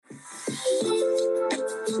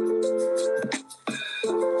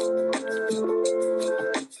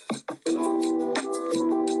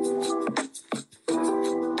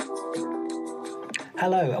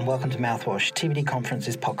and welcome to Mouthwash, TBD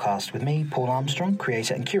Conference's podcast with me, Paul Armstrong,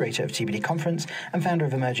 creator and curator of TBD Conference and founder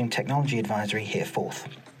of emerging technology advisory Hereforth.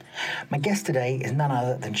 My guest today is none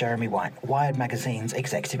other than Jeremy White, Wired Magazine's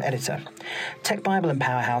executive editor. Tech Bible and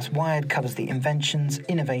powerhouse, Wired covers the inventions,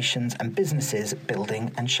 innovations and businesses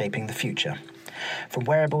building and shaping the future. From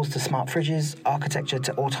wearables to smart fridges, architecture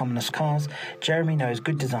to autonomous cars, Jeremy knows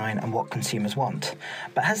good design and what consumers want.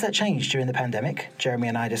 But has that changed during the pandemic? Jeremy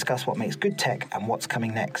and I discuss what makes good tech and what's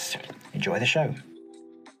coming next. Enjoy the show.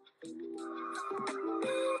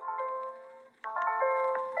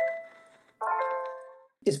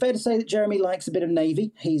 It's fair to say that Jeremy likes a bit of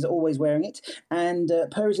navy. He's always wearing it. And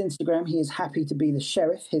per his Instagram, he is happy to be the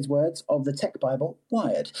sheriff, his words, of the tech Bible,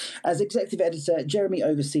 Wired. As executive editor, Jeremy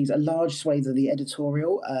oversees a large swathe of the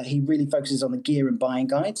editorial. He really focuses on the gear and buying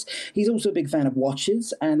guides. He's also a big fan of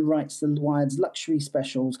watches and writes the Wired's luxury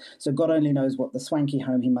specials. So God only knows what the swanky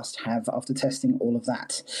home he must have after testing all of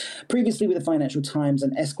that. Previously with the Financial Times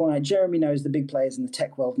and Esquire, Jeremy knows the big players in the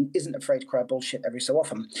tech world and isn't afraid to cry bullshit every so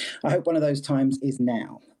often. I hope one of those times is now.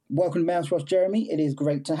 Welcome to Mouthwash, Jeremy. It is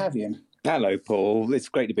great to have you. Hello, Paul. It's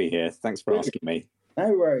great to be here. Thanks for asking me. No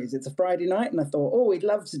worries. It's a Friday night, and I thought, we'd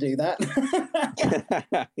love to do that.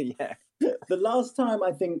 Yeah. The last time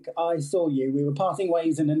I think I saw you, we were parting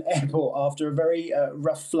ways in an airport after a very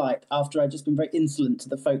rough flight, after I'd just been very insolent to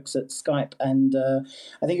the folks at Skype and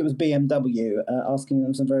I think it was BMW, asking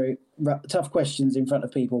them some very tough questions in front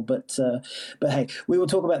of people. But hey, we will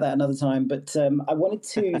talk about that another time. But I wanted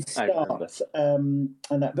to start and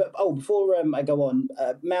that. But before I go on,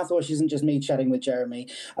 Mouthwash isn't just me chatting with Jeremy.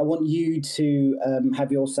 I want you to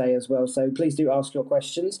have your say as well. So please do ask your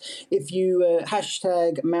questions. If you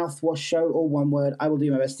hashtag Mouthwash Show, all one word, I will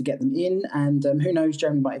do my best to get them in. And who knows,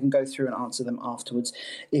 Jeremy might even go through and answer them afterwards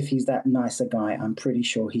if he's that nice a guy. I'm pretty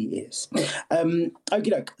sure he is. Okie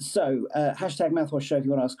doke. So hashtag Mouthwash Show if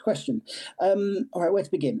you want to ask a question. All right, where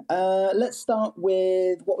to begin? Let's start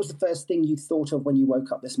with, what was the first thing you thought of when you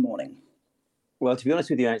woke up this morning? Well, to be honest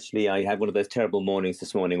with you, actually, I had one of those terrible mornings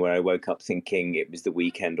this morning where I woke up thinking it was the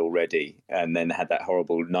weekend already, and then had that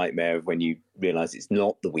horrible nightmare of when you realise it's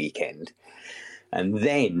not the weekend. And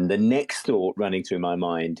then the next thought running through my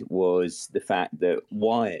mind was the fact that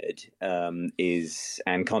Wired and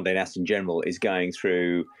Condé Nast in general is going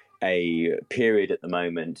through a period at the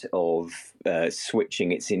moment of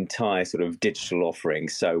switching its entire sort of digital offering.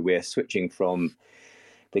 So we're switching from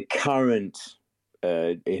the current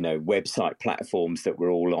website platforms that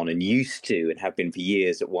we're all on and used to and have been for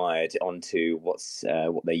years at Wired onto what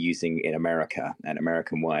they're using in America and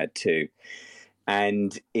American Wired too.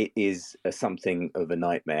 And it is something of a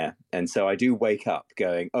nightmare. And so I do wake up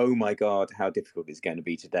going, oh my God, how difficult it's going to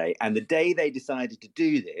be today. And the day they decided to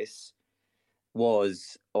do this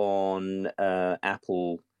was on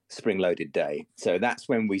Apple Spring-Loaded Day. So that's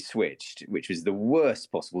when we switched, which was the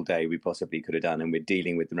worst possible day we possibly could have done. And we're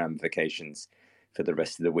dealing with the ramifications for the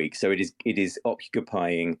rest of the week. So it is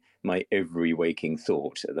occupying my every waking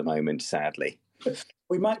thought at the moment, sadly.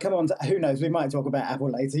 We might come on to, who knows, we might talk about Apple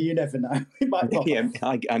later. You never know. We might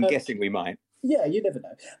I'm guessing we might. Yeah, you never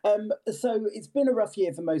know. So it's been a rough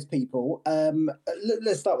year for most people.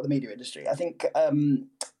 Let's start with the media industry. I think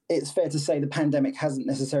it's fair to say the pandemic hasn't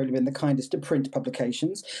necessarily been the kindest to print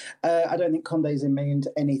publications. I don't think Condé's immune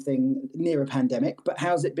to anything near a pandemic, but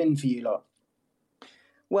how's it been for you lot?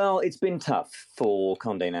 Well, it's been tough for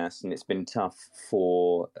Condé Nast and it's been tough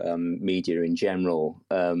for media in general.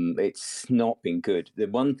 It's not been good. The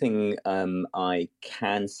one thing I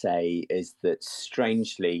can say is that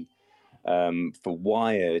strangely, for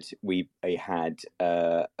Wired, we had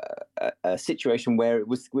a situation where it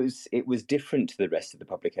was different to the rest of the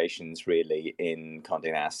publications, really, in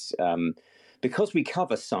Condé Nast. Because we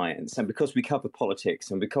cover science and because we cover politics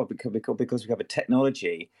and because we cover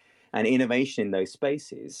technology and innovation in those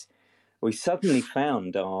spaces, we suddenly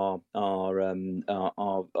found our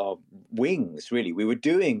wings. Really, we were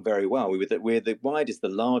doing very well. Wired is the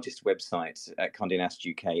largest website at Condé Nast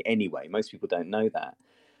UK anyway. Most people don't know that,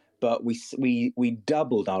 but we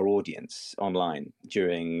doubled our audience online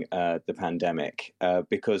during the pandemic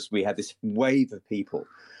because we had this wave of people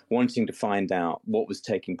wanting to find out what was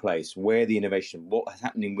taking place, where the innovation, what was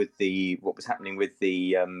happening with the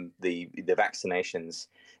vaccinations,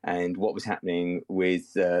 and what was happening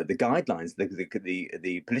with the guidelines,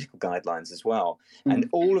 the political guidelines as well. Mm. And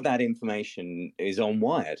all of that information is on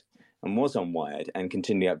Wired and was on Wired and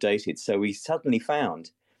continually updated. So we suddenly found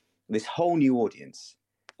this whole new audience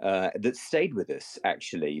that stayed with us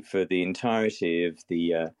actually for the entirety of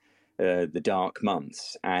the dark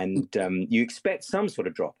months. And you expect some sort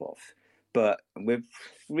of drop off, but we're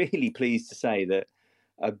really pleased to say that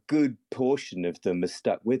a good portion of them have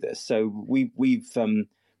stuck with us. So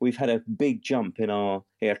we've had a big jump in our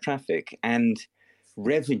air traffic and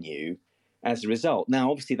revenue as a result. Now,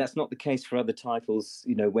 obviously, that's not the case for other titles.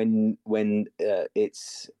 When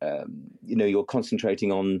it's you're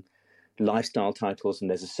concentrating on lifestyle titles, and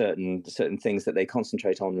there's a certain things that they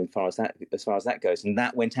concentrate on as far as that goes, and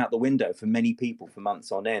that went out the window for many people for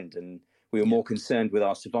months on end, and we were more concerned with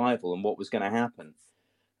our survival and what was going to happen.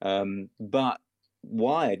 But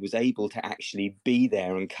Wired was able to actually be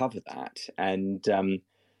there and cover that, and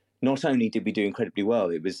not only did we do incredibly well,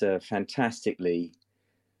 it was a fantastically.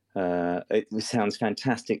 It sounds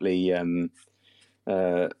fantastically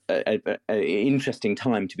interesting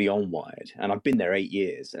time to be on Wired, and I've been there 8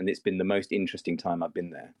 years, and it's been the most interesting time I've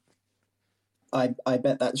been there. I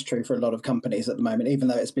bet that's true for a lot of companies at the moment, even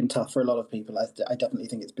though it's been tough for a lot of people. I definitely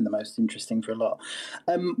think it's been the most interesting for a lot.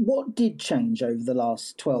 What did change over the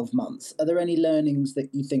last 12 months? Are there any learnings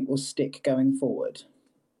that you think will stick going forward?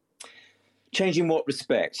 Change in what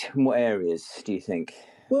respect? In what areas do you think?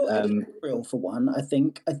 Well, editorial for one, I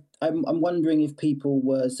think. I'm wondering if people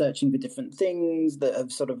were searching for different things that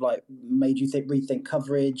have sort of like made you rethink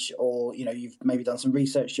coverage, or you've maybe done some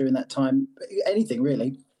research during that time. Anything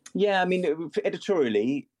really? Yeah, I mean,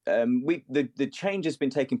 editorially, the change has been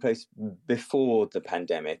taking place before the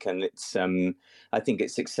pandemic, and it's I think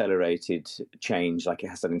it's accelerated change like it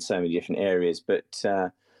has done in so many different areas. But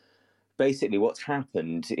basically, what's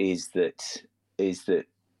happened is that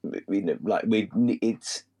you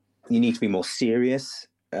need to be more serious.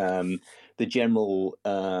 The general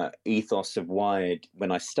ethos of Wired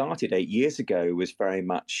when I started 8 years ago was very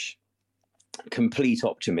much complete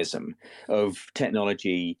optimism of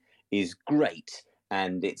technology is great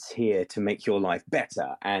and it's here to make your life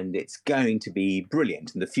better and it's going to be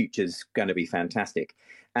brilliant and the future's going to be fantastic.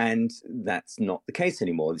 And that's not the case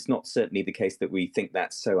anymore. It's not certainly the case that we think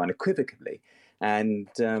that so unequivocally. And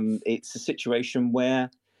it's a situation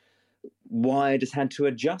where Wired has had to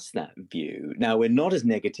adjust that view. Now, we're not as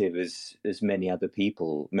negative as many other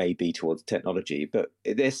people may be towards technology, but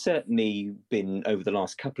there's certainly been, over the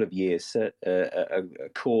last couple of years, a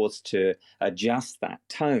cause to adjust that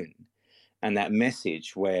tone and that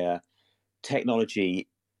message where technology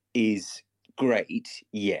is great,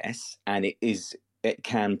 yes, and it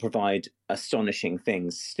can provide astonishing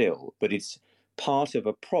things still, but it's part of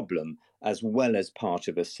a problem as well as part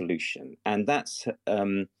of a solution. And that's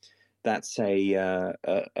a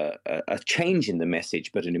change in the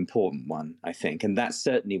message, but an important one, I think. And that's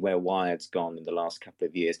certainly where Wired's gone in the last couple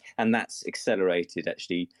of years. And that's accelerated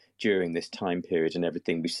actually during this time period and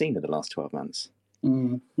everything we've seen in the last 12 months.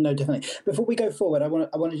 No, definitely. Before we go forward, I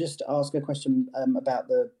want to just ask a question about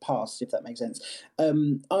the past, if that makes sense.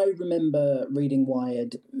 I remember reading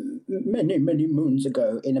Wired many moons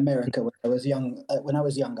ago in America when I was younger,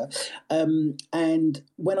 and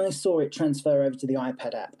when I saw it transfer over to the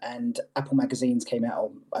iPad app and Apple magazines came out,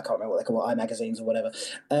 or I can't remember what they call it, iMagazines or whatever.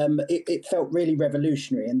 It felt really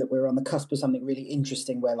revolutionary, and that we were on the cusp of something really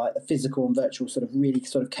interesting, where like the physical and virtual sort of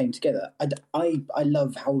came together. I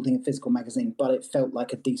love holding a physical magazine, but it felt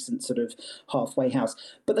like a decent sort of halfway house,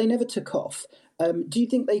 but they never took off. Do you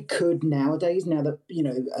think they could nowadays, now that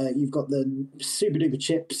you've got the super duper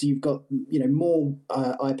chips, you've got more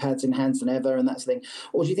iPads in hands than ever and that sort of thing,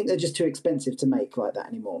 or do you think they're just too expensive to make like that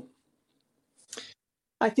anymore?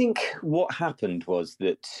 I think what happened was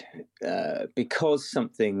that because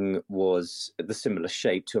something was the similar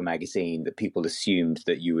shape to a magazine, that people assumed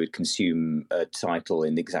that you would consume a title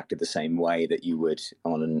in exactly the same way that you would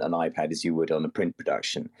on an iPad as you would on a print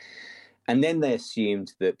production. And then they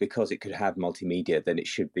assumed that because it could have multimedia, then it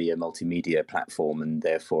should be a multimedia platform and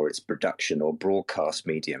therefore it's production or broadcast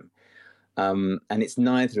medium. And it's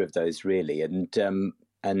neither of those really. And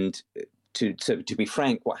to be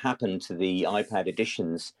frank, what happened to the iPad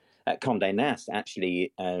editions at Condé Nast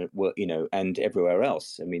actually were, and everywhere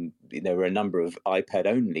else. I mean, there were a number of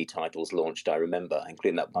iPad-only titles launched, I remember,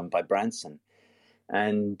 including that one by Branson.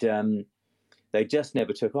 And they just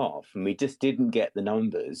never took off. And we just didn't get the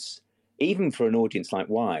numbers, even for an audience like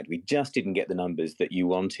Wired, we just didn't get the numbers that you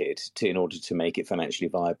wanted in order to make it financially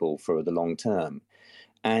viable for the long term.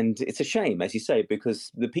 And it's a shame, as you say,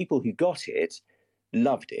 because the people who got it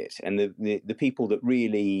loved it, and the people that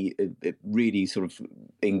really sort of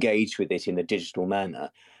engaged with it in a digital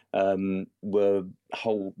manner were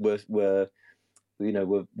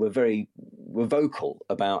vocal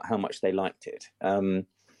about how much they liked it.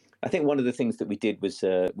 I think one of the things that we did was,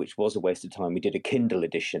 which was a waste of time, we did a Kindle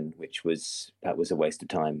edition, that was a waste of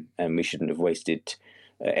time, and we shouldn't have wasted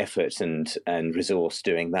effort and resource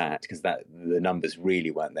doing that, because the numbers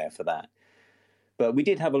really weren't there for that. But we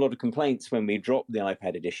did have a lot of complaints when we dropped the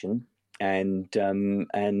iPad edition, and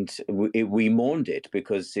we mourned it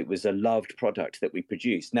because it was a loved product that we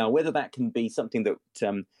produced. Now, whether that can be something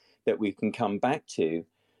that we can come back to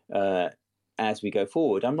as we go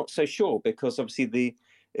forward, I'm not so sure, because obviously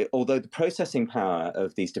although the processing power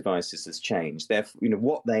of these devices has changed,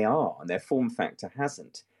 what they are and their form factor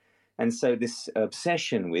hasn't. And so this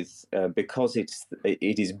obsession with because it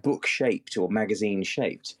is book shaped or magazine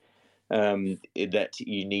shaped, that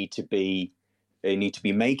you need to be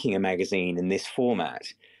making a magazine in this format.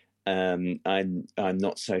 I'm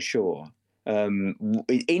not so sure.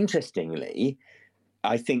 Interestingly,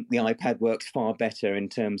 I think the iPad works far better in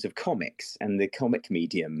terms of comics and the comic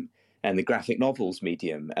medium and the graphic novels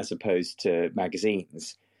medium as opposed to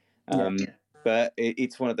magazines. But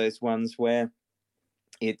it's one of those ones where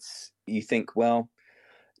you think, well,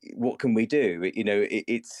 what can we do?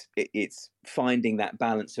 It's finding that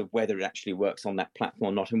balance of whether it actually works on that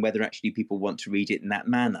platform or not, and whether actually people want to read it in that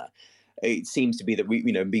manner. It seems to be that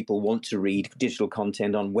people want to read digital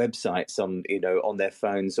content on websites, on their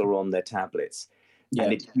phones or on their tablets. Yeah.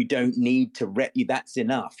 And you don't need to that's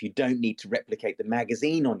enough. You don't need to replicate the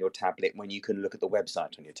magazine on your tablet when you can look at the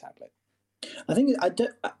website on your tablet. I think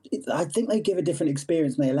they give a different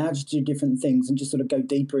experience, and they allow you to do different things and just sort of go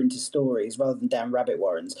deeper into stories rather than down rabbit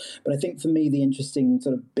warrens. But I think for me, the interesting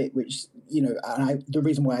sort of bit, which the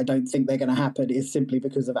reason why I don't think they're going to happen is simply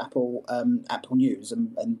because of Apple News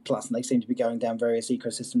and Plus, and they seem to be going down various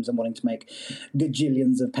ecosystems and wanting to make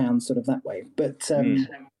gajillions of pounds sort of that way. But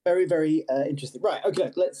very, very interesting. Right,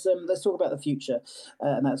 okay, let's talk about the future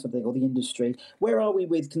and that sort of thing, or the industry. Where are we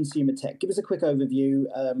with consumer tech? Give us a quick overview.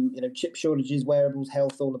 Chip shortages, wearables,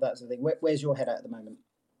 health, all of that sort of thing. Where's your head at the moment?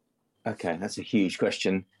 Okay, that's a huge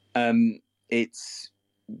question. We're at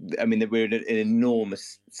an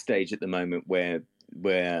enormous stage at the moment where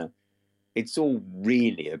it's all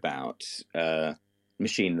really about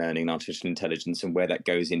machine learning and artificial intelligence, and where that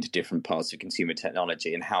goes into different parts of consumer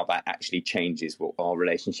technology and how that actually changes our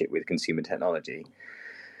relationship with consumer technology.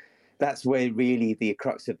 That's where really the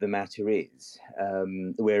crux of the matter is.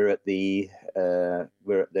 We're at the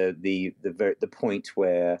point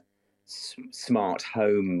where smart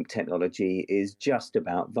home technology is just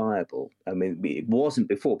about viable. I mean, it wasn't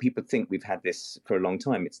before. People think we've had this for a long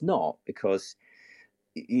time. It's not, because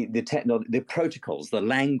the protocols, the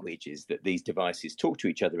languages that these devices talk to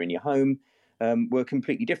each other in your home were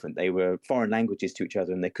completely different. They were foreign languages to each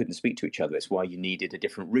other, and they couldn't speak to each other. That's why you needed a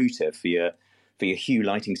different router for your Hue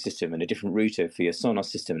lighting system, and a different router for your Sonos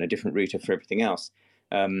system, and a different router for everything else,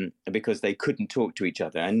 because they couldn't talk to each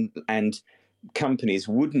other, and companies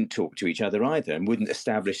wouldn't talk to each other either, and wouldn't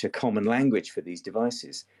establish a common language for these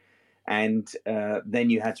devices. And then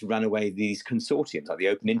you had to run away these consortiums, like the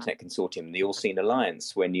Open Internet Consortium and the All Seen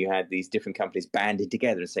Alliance, when you had these different companies banded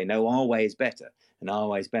together and say, no, our way is better, and our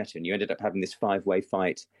way is better. And you ended up having this five-way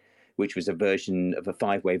fight, which was a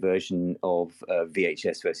five-way version of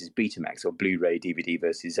VHS versus Betamax, or Blu-ray DVD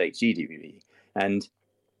versus HD DVD. And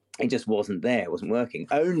it just wasn't there, it wasn't working.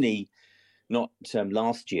 Only not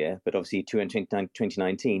last year, but obviously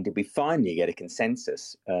 2019, did we finally get a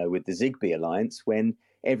consensus with the Zigbee Alliance, when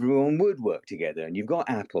everyone would work together, and you've got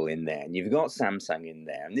Apple in there, and you've got Samsung in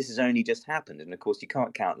there, and this has only just happened. And of course, you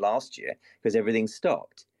can't count last year because everything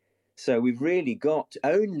stopped. So we've really got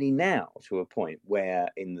only now to a point where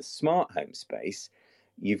in the smart home space,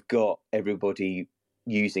 you've got everybody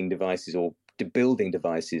using devices or building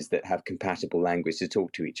devices that have compatible language to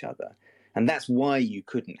talk to each other. And that's why you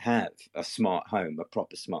couldn't have a smart home, a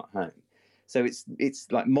proper smart home. So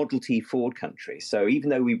it's like Model T Ford country. So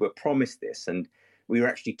even though we were promised this, and we were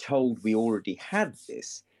actually told we already had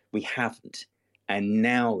this, we haven't. And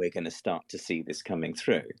now we're going to start to see this coming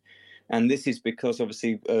through. And this is because,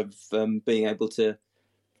 obviously, of being able to,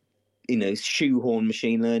 shoehorn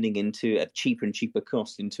machine learning into a cheaper and cheaper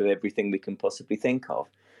cost into everything we can possibly think of.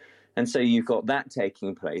 And so you've got that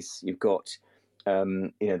taking place. You've got,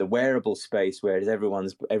 the wearable space, where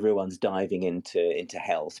everyone's diving into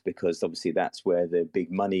health, because obviously that's where the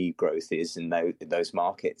big money growth is in those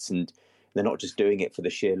markets. And they're not just doing it for the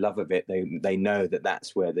sheer love of it. They know that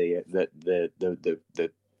that's where the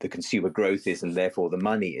consumer growth is, and therefore the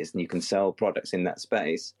money is, and you can sell products in that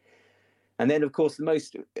space. And then, of course,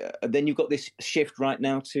 then you've got this shift right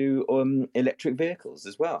now to electric vehicles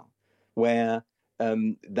as well, where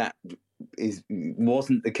that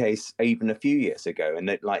wasn't the case even a few years ago.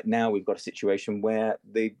 And now we've got a situation where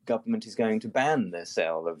the government is going to ban the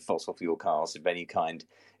sale of fossil fuel cars of any kind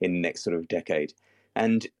in the next sort of decade.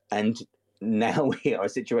 And now we are a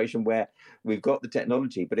situation where we've got the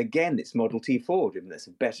technology, but again, it's Model T Ford, and that's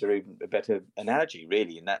a better analogy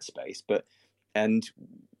really in that space. But and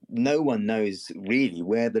no one knows really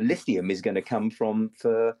where the lithium is going to come from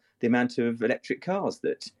for the amount of electric cars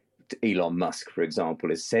that Elon Musk, for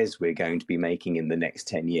example, says we're going to be making in the next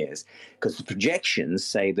 10 years, because the projections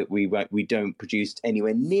say that we don't produce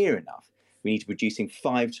anywhere near enough. We need to be producing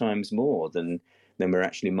 5 times more than we're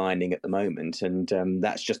actually mining at the moment, and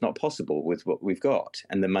that's just not possible with what we've got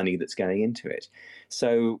and the money that's going into it.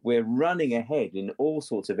 So we're running ahead in all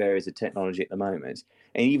sorts of areas of technology at the moment,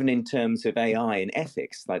 and even in terms of AI and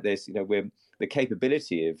ethics, like this, the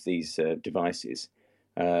capability of these devices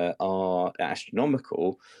are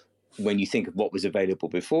astronomical when you think of what was available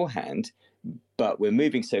beforehand, but we're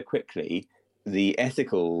moving so quickly, the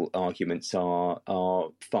ethical arguments are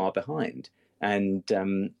far behind. And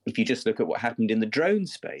if you just look at what happened in the drone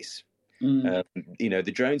space,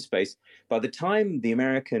 the drone space, by the time the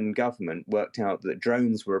American government worked out that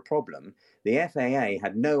drones were a problem, the FAA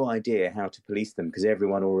had no idea how to police them because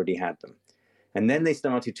everyone already had them. And then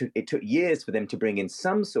it took years for them to bring in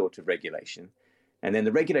some sort of regulation. And then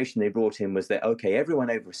the regulation they brought in was that, okay,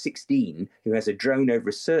 everyone over 16 who has a drone over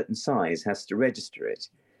a certain size has to register it.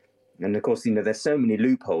 And of course, there's so many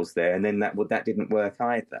loopholes there, and then that didn't work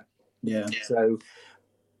either. Yeah. So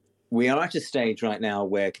we are at a stage right now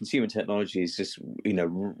where consumer technology is just,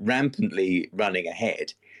 rampantly running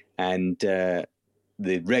ahead, and the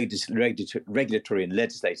regulatory and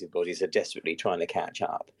legislative bodies are desperately trying to catch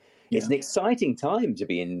up. Yeah. It's an exciting time to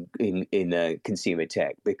be in consumer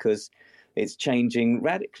tech, because it's changing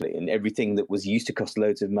radically, and everything that was used to cost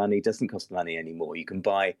loads of money doesn't cost money anymore. You can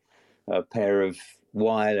buy a pair of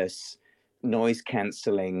wireless,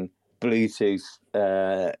 noise-cancelling Bluetooth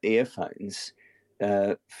earphones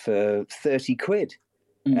for 30 quid,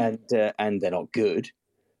 and they're not good,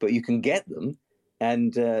 but you can get them,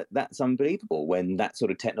 and that's unbelievable when that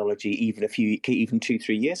sort of technology, even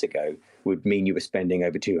 2-3 years ago, would mean you were spending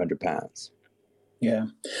over £200. Yeah,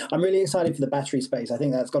 I'm really excited for the battery space. I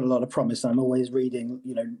think that's got a lot of promise. I'm always reading,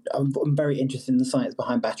 I'm very interested in the science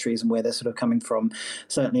behind batteries and where they're sort of coming from,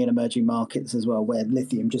 certainly in emerging markets as well, where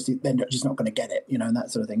lithium they're just not going to get it, and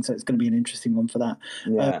that sort of thing. So it's going to be an interesting one for that.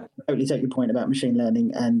 Yeah. I totally take your point about machine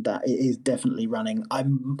learning, and that it is definitely running.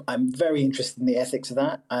 I'm very interested in the ethics of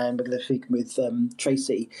that, and we're going to speak with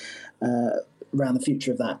Tracy around the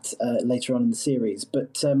future of that later on in the series.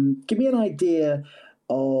 But give me an idea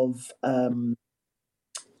of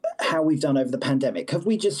how we've done over the pandemic. Have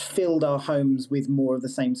we just filled our homes with more of the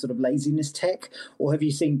same sort of laziness tech, or have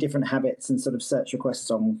you seen different habits and sort of search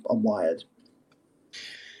requests on Wired?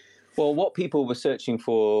 Well, what people were searching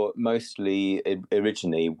for mostly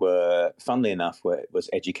originally were, funnily enough, was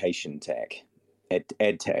education tech,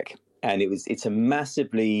 ed tech. And it's a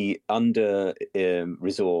massively under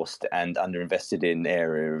resourced and underinvested in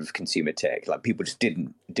area of consumer tech. Like, people just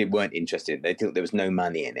weren't interested. They thought there was no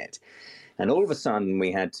money in it. And all of a sudden, we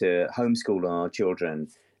had to homeschool our children,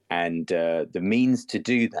 and the means to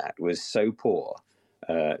do that was so poor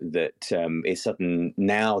that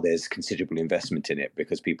now there's considerable investment in it,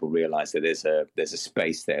 because people realise that there's a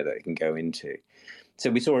space there that it can go into. So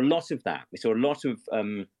we saw a lot of that. We saw a lot of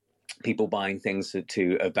people buying things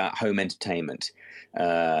about home entertainment,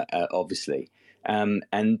 obviously,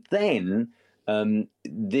 and then you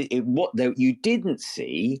didn't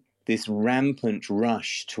see this rampant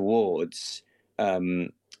rush towards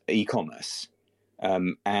e-commerce,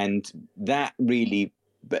 and that really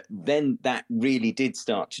did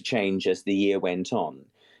start to change as the year went on.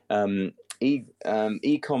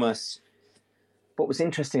 E-commerce. What was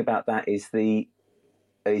interesting about that is that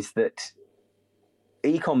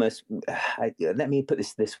e-commerce. Let me put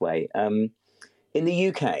this way: in the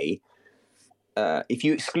UK, if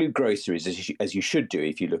you exclude groceries, as you should do,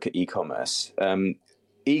 if you look at e-commerce.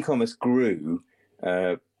 E-commerce grew,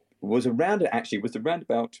 was around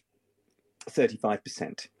about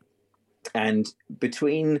 35%, and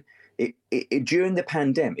between during the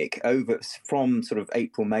pandemic, from sort of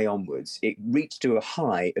April, May onwards, it reached to a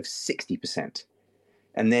high of 60%,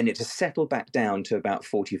 and then it has settled back down to about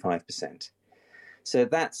 45%. So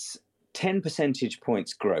that's 10 percentage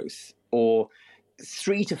points growth, or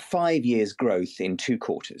 3 to 5 years growth in 2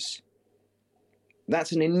 quarters.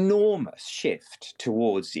 That's an enormous shift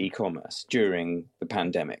towards e-commerce during the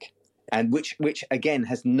pandemic, and which again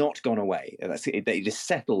has not gone away. It is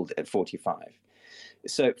settled at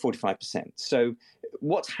 45%. So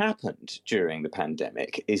what's happened during the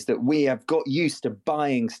pandemic is that we have got used to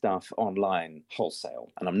buying stuff online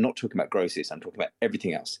wholesale. And I'm not talking about groceries, I'm talking about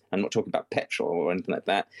everything else. I'm not talking about petrol or anything like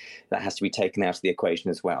that. That has to be taken out of the equation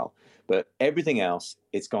as well. But everything else,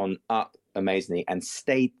 it's gone up amazingly and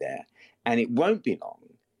stayed there. And it won't be long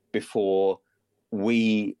before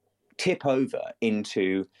we tip over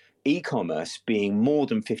into e-commerce being more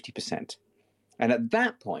than 50%. And at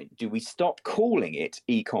that point, do we stop calling it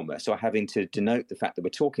e-commerce or having to denote the fact that we're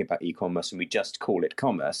talking about e-commerce and we just call it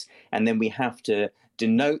commerce? And then we have to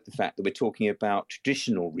denote the fact that we're talking about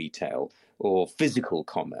traditional retail or physical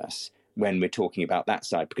commerce when we're talking about that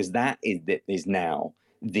side, because that is now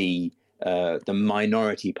the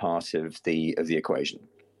minority part of the equation.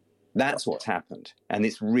 That's what's happened, and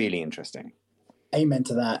it's really interesting. Amen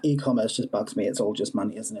to that. E-commerce just bugs me. It's all just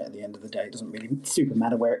money, isn't it? At the end of the day, it doesn't really super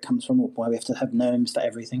matter where it comes from or why we have to have names for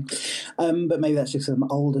everything. But maybe that's just because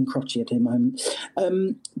I'm old and crotchety at the moment.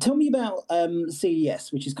 Tell me about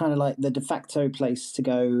CES, which is kind of like the de facto place to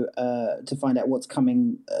go to find out what's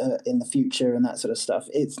coming in the future and that sort of stuff.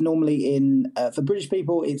 It's normally for British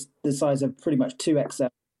people, it's the size of pretty much 2XL.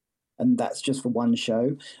 And that's just for one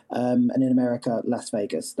show. And in America, Las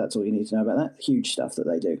Vegas. That's all you need to know about that. Huge stuff that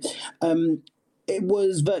they do. It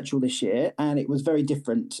was virtual this year, and it was very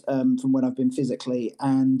different from when I've been physically.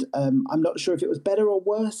 And I'm not sure if it was better or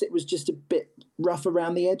worse. It was just a bit rough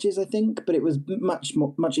around the edges, I think, but it was much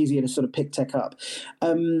easier to sort of pick tech up.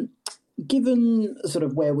 Given sort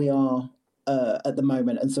of where we are at the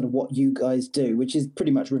moment and sort of what you guys do, which is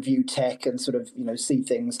pretty much review tech and sort of, see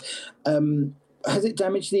things, has it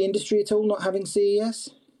damaged the industry at all not having CES?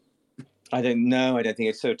 I don't know. I don't think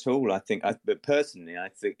it's so at all. But personally, I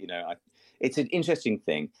think, it's an interesting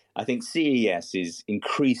thing. I think CES is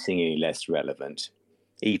increasingly less relevant,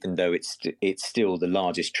 even though it's still the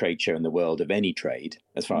largest trade show in the world of any trade,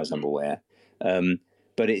 as far as I'm aware.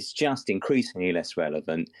 But it's just increasingly less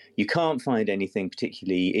relevant. You can't find anything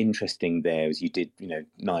particularly interesting there as you did,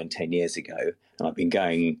 9-10 years ago. And I've been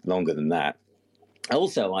going longer than that.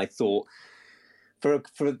 Also, I thought for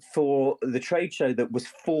the trade show that was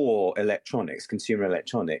for electronics, consumer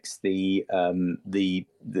electronics, I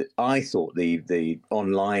thought the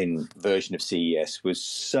online version of CES was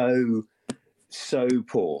so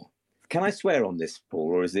poor. Can I swear on this,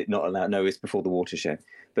 Paul, or is it not allowed? No, it's before the watershed.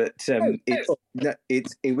 But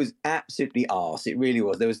it was absolutely arse. It really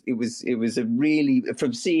was. It was a really,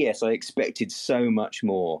 from CES I expected so much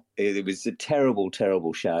more. It was a terrible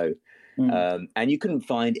show. And you couldn't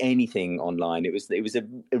find anything online. It was a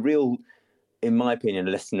real, in my opinion,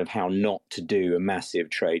 a lesson of how not to do a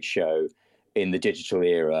massive trade show in the digital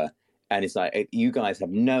era. And it's like, you guys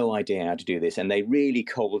have no idea how to do this. And they really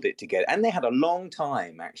cobbled it together. And they had a long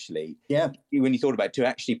time, actually, when you thought about it, to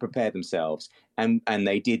actually prepare themselves. And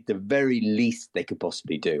they did the very least they could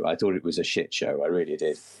possibly do. I thought it was a shit show. I really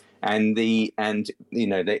did. And they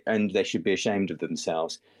should be ashamed of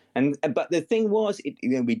themselves. But the thing was,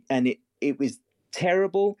 it was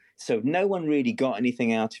terrible. So no one really got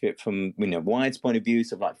anything out of it from Wired's point of view,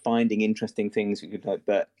 of like finding interesting things.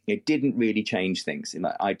 But it didn't really change things.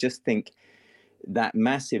 I just think that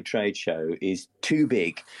massive trade show is too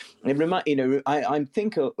big. I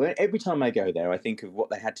think every time I go there, I think of what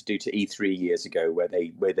they had to do to E3 years ago, where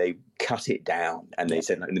they cut it down and they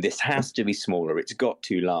said, this has to be smaller. It's got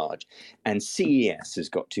too large, and CES has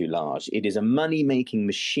got too large. It is a money-making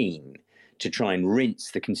machine to try and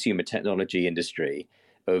rinse the consumer technology industry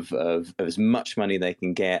of as much money they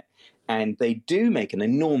can get, and they do make an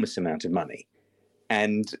enormous amount of money,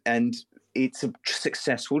 and it's a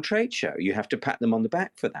successful trade show. You have to pat them on the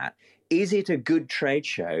back for that. Is it a good trade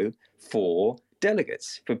show for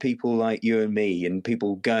delegates, for people like you and me and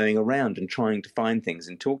people going around and trying to find things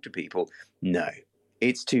and talk to people? No,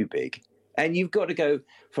 it's too big. And you've got to go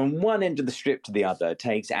from one end of the strip to the other. It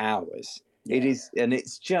takes hours. Yeah. It is, and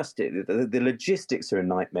it's just, the logistics are a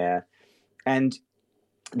nightmare. And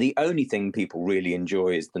the only thing people really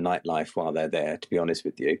enjoy is the nightlife while they're there, to be honest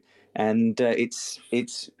with you. And it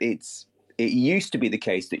used to be the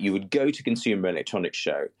case that you would go to Consumer Electronics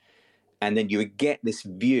Show and then you would get this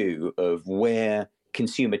view of where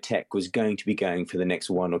consumer tech was going to be going for the next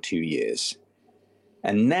 1 or 2 years.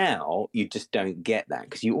 And now you just don't get that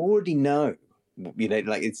because you already know,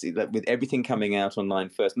 it's like with everything coming out online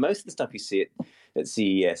first. Most of the stuff you see at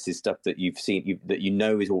CES is stuff that you've seen, that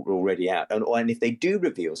is already out. And if they do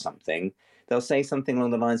reveal something, they'll say something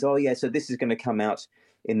along the lines, oh yeah, so this is going to come out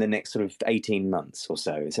in the next sort of 18 months or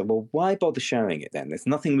so. So, well, why bother showing it then? There's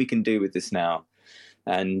nothing we can do with this now.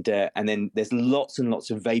 And then there's lots and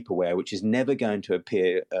lots of vaporware, which is never going to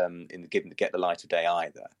appear get the light of day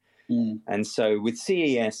either. And so with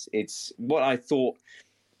CES, it's what I thought.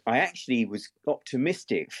 I actually was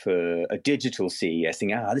optimistic for a digital CES,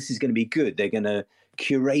 thinking, this is going to be good. They're going to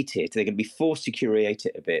curate it. They're going to be forced to curate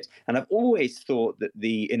it a bit. And I've always thought that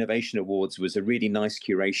the Innovation Awards was a really nice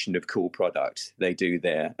curation of cool product they do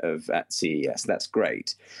there at CES. That's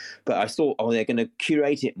great. But I thought, they're going to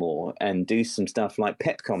curate it more and do some stuff like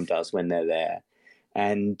Pepcom does when they're there.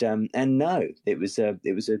 And no, it was a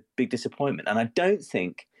big disappointment, and I don't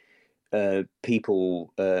think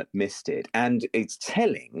people missed it. And it's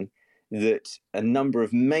telling that a number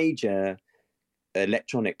of major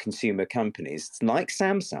electronic consumer companies like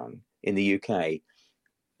Samsung in the UK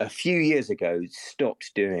a few years ago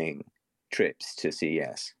stopped doing trips to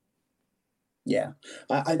CES. Yeah,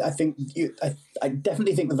 I think I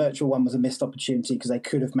definitely think the virtual one was a missed opportunity because they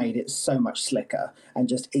could have made it so much slicker and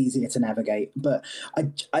just easier to navigate. But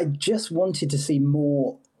I just wanted to see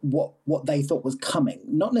more what they thought was coming,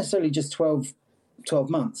 not necessarily just 12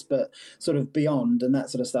 months, but sort of beyond and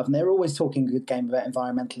that sort of stuff. And they're always talking a good game about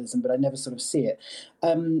environmentalism, but I never sort of see it.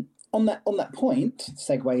 On that point,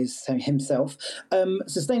 segues himself.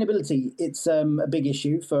 Sustainability, it's a big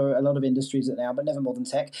issue for a lot of industries now, but never more than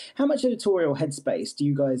tech. How much editorial headspace do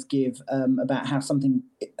you guys give about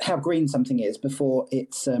how green something is before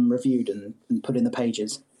it's reviewed and put in the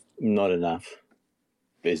pages? Not enough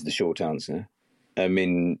is the short answer. I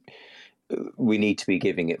mean, we need to be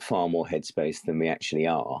giving it far more headspace than we actually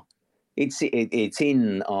are. It's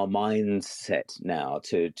in our mindset now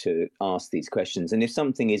to ask these questions, and if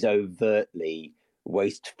something is overtly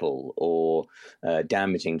wasteful or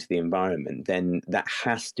damaging to the environment, then that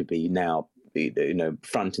has to be now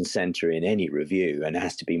front and center in any review, and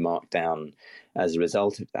has to be marked down as a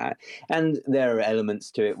result of that. And there are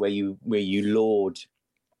elements to it where you laud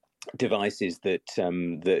devices that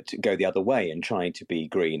go the other way and try to be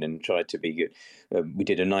green and try to be good. We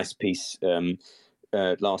did a nice piece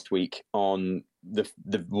last week on the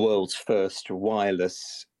world's first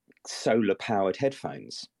wireless solar-powered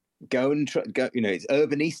headphones. Go. It's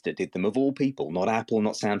Urbanista did them, of all people, not Apple,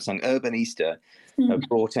 not Samsung. Urbanista have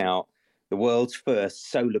brought out the world's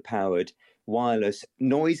first solar-powered wireless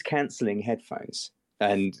noise-cancelling headphones.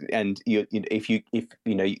 And if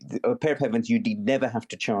a pair of headphones you never have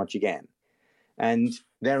to charge again, and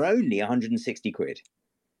they're only 160 quid.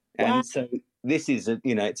 Wow. And so this is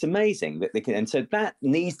it's amazing that they can, and so that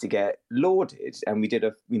needs to get lauded. And we did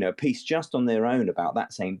a piece just on their own about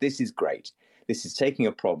that, saying this is great. This is taking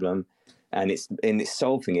a problem and it's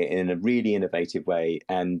solving it in a really innovative way.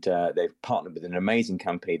 And they've partnered with an amazing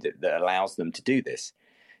company that allows them to do this,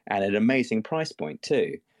 and at an amazing price point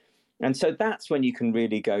too. And so that's when you can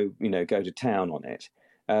really go to town on it.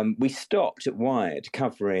 We stopped at Wired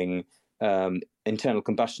covering internal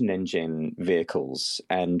combustion engine vehicles,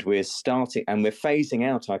 and we're phasing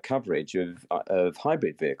out our coverage of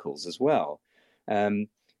hybrid vehicles as well,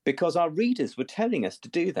 because our readers were telling us to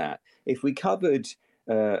do that. If we covered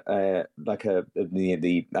I remember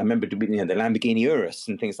the Lamborghini Urus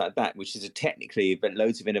and things like that, which is technically but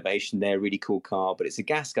loads of innovation there, really cool car, but it's a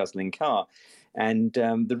gas guzzling car, and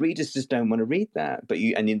the readers just don't want to read that. But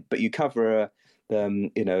you cover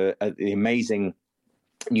the amazing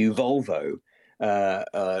new Volvo,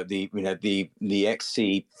 the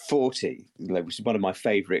XC40, which is one of my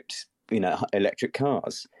favourite electric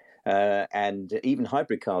cars, and even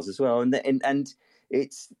hybrid cars as well, and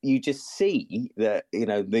it's, you just see that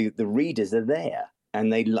the readers are there,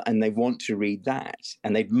 and they want to read that,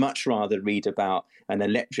 and they'd much rather read about an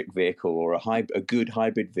electric vehicle or a good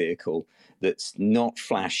hybrid vehicle that's not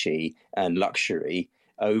flashy and luxury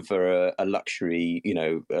over a luxury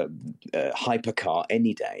hypercar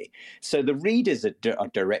any day. So the readers are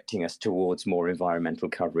directing us towards more environmental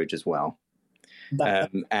coverage as well.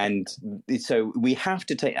 And so we have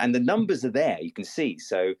to take, and the numbers are there, you can see.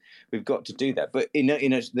 So we've got to do that. But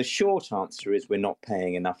the short answer is we're not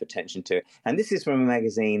paying enough attention to it. And this is from a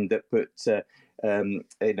magazine that put Greta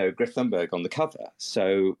Thunberg on the cover.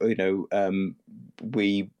 So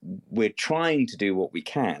we're trying to do what we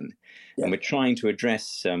can, and we're trying to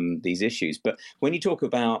address these issues. But when you talk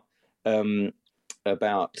about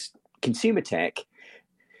consumer tech,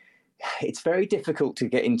 it's very difficult to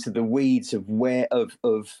get into the weeds of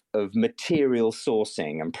of material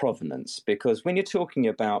sourcing and provenance, because when you're talking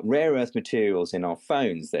about rare earth materials in our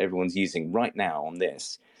phones that everyone's using right now on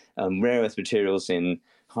this, rare earth materials in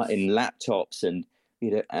laptops, and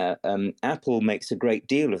Apple makes a great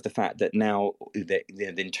deal of the fact that now the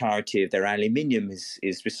entirety of their aluminium is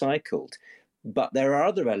recycled, but there are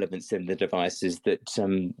other elements in the devices that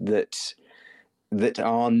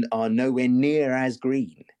are nowhere near as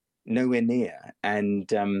green. Nowhere near. And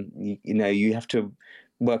you have to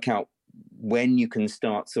work out when you can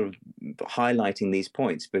start sort of highlighting these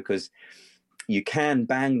points, because you can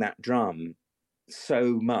bang that drum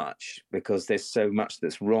so much because there's so much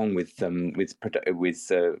that's wrong with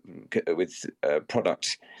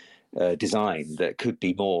product design that could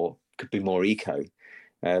be more eco.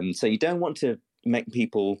 So you don't want to make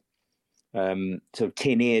people sort of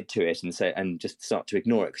tin-eared to it and just start to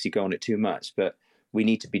ignore it because you go on it too much. But We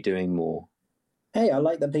need to be doing more. Hey, I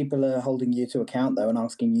like that people are holding you to account though and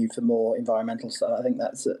asking you for more environmental stuff. I think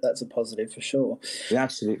that's a positive for sure. Yeah,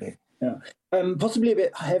 absolutely. Yeah. Possibly a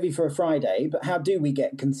bit heavy for a Friday, but how do we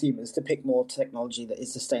get consumers to pick more technology that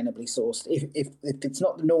is sustainably sourced? If it's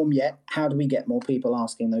not the norm yet, how do we get more people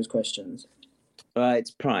asking those questions?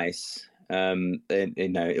 It's price.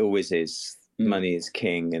 It always is. Money is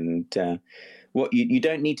king, and what you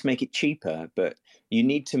don't need to make it cheaper, but you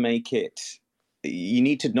need to make it. You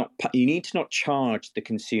need to not charge the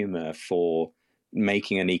consumer for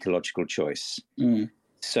making an ecological choice.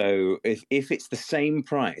 So if it's the same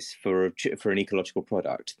price for an ecological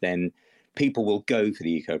product, then people will go for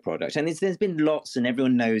the eco product. And there's been lots, and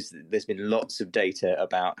everyone knows that there's been lots of data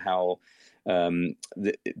about how the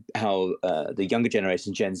younger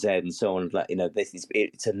generation, Gen Z, and so on,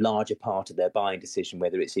 it's a larger part of their buying decision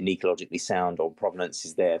whether it's in ecologically sound or provenance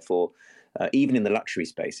is there for. Even in the luxury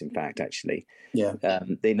space, in fact, actually,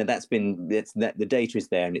 the data is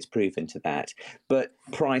there and it's proven to that. But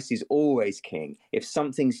price is always king. If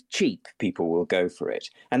something's cheap, people will go for it,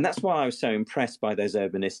 and that's why I was so impressed by those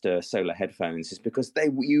Urbanista solar headphones. Is because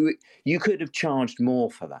you could have charged more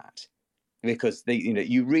for that. Because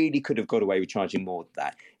you really could have got away with charging more than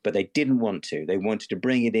that, but they didn't want to. They wanted to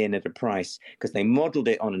bring it in at a price because they modelled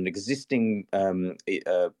it on an existing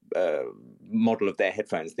model of their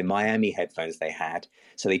headphones, the Miami headphones they had.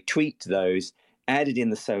 So they tweaked those, added in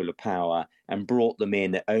the solar power, and brought them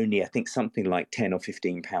in at only, I think, something like £10 or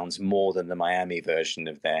 £15 more than the Miami version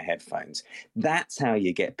of their headphones. That's how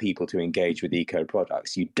you get people to engage with eco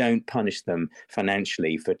products. You don't punish them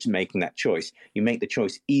financially for making that choice. You make the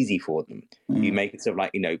choice easy for them. You make it sort of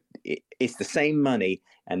like, it's the same money,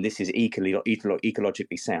 and this is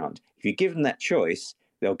ecologically sound. If you give them that choice,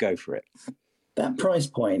 they'll go for it. That price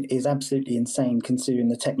point is absolutely insane, considering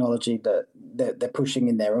the technology that they're pushing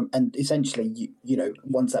in there. And essentially,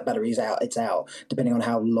 once that battery is out, it's out, depending on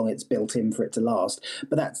how long it's built in for it to last.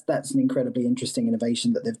 But that's an incredibly interesting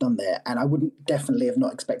innovation that they've done there. And I wouldn't definitely have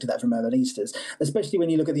not expected that from Urbanistas, especially when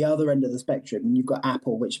you look at the other end of the spectrum. And you've got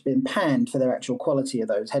Apple, which have been panned for their actual quality of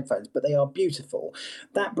those headphones, but they are beautiful.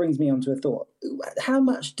 That brings me on to a thought. How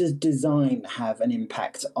much does design have an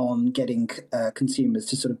impact on getting consumers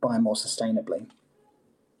to sort of buy more sustainably?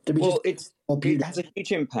 It has a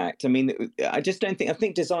huge impact. I mean, I just don't think. I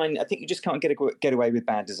think design. I think you just can't get away with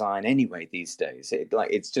bad design anyway these days.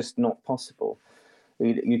 It's just not possible.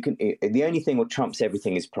 You can. The only thing what trumps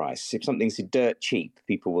everything is price. If something's dirt cheap,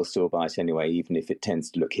 people will still buy it anyway, even if it tends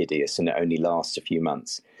to look hideous and it only lasts a few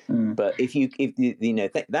months. But if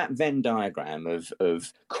that Venn diagram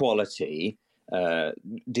of quality,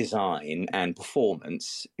 design and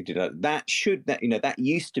performance, that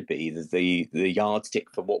used to be the yardstick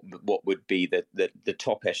for what would be the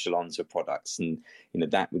top echelons of products, and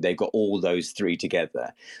that they've got all those three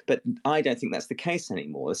together. But I don't think that's the case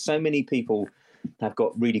anymore. There's so many people have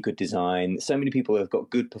got really good design, so many people have got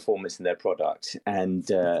good performance in their product, and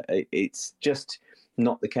it's just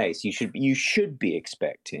not the case. You should be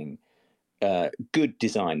expecting good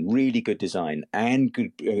design, really good design, and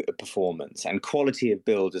good performance and quality of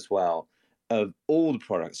build as well of all the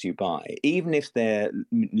products you buy, even if they're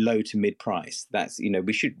low to mid price. That's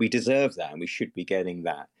we deserve that, and we should be getting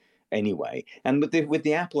that anyway. And with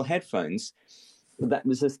the Apple headphones, that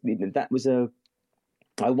was a.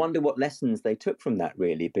 I wonder what lessons they took from that,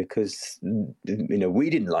 really, because we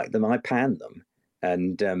didn't like them. I panned them.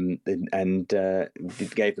 And gave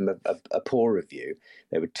them a poor review.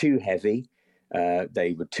 They were too heavy,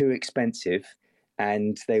 they were too expensive,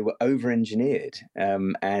 and they were over-engineered.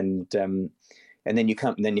 And then you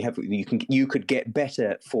could get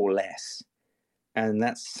better for less, and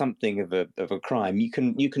that's something of a crime. You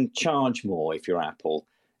can charge more if you're Apple,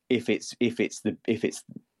 if it's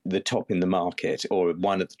the top in the market or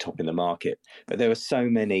one of the top in the market. But there are so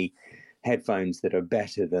many headphones that are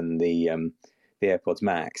better than the AirPods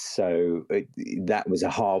Max, so that was a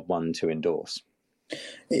hard one to endorse.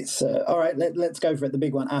 It's all right. Let's go for it. The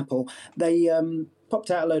big one, Apple. They popped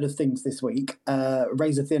out a load of things this week: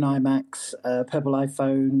 razor thin iMacs, purple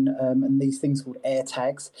iPhone, and these things called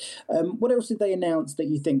AirTags. What else did they announce that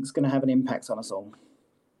you think is going to have an impact on us all?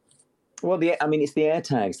 Well, it's the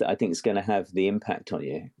AirTags that I think is going to have the impact on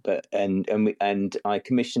you. But and I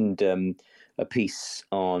commissioned a piece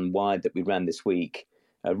on Wired that we ran this week.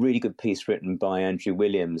 A really good piece written by Andrew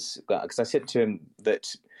Williams, because I said to him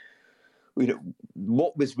that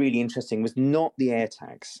what was really interesting was not the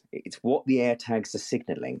AirTags. It's what the AirTags are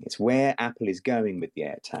signaling. It's where Apple is going with the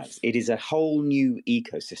AirTags. It is a whole new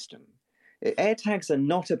ecosystem. AirTags are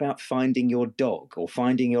not about finding your dog or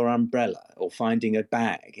finding your umbrella or finding a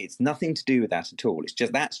bag. It's nothing to do with that at all.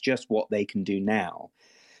 That's just what they can do now.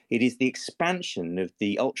 It is the expansion of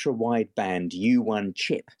the ultra wideband U1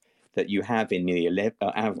 chip that you have in the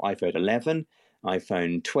iPhone 11,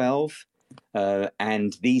 iPhone 12,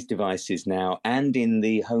 and these devices now, and in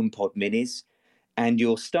the HomePod minis. And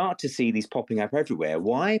you'll start to see these popping up everywhere.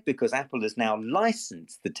 Why? Because Apple has now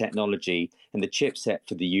licensed the technology and the chipset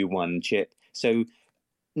for the U1 chip. So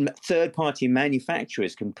third-party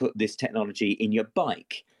manufacturers can put this technology in your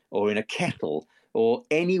bike or in a kettle or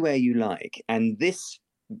anywhere you like. And this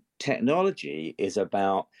technology is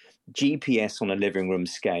about GPS on a living room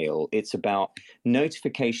scale. It's about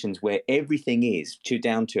notifications where everything is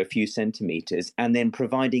down to a few centimeters, and then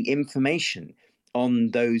providing information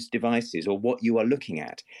on those devices or what you are looking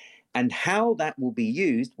at. And how that will be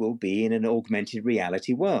used will be in an augmented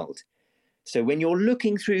reality world. So when you're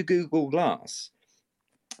looking through Google Glass,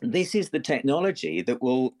 this is the technology that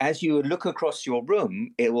will, as you look across your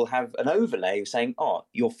room, it will have an overlay saying, oh,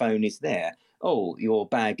 your phone is there. Oh, your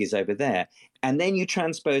bag is over there. And then you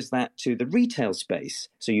transpose that to the retail space.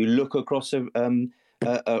 So you look across a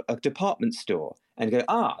department store and go,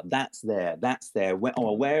 that's there.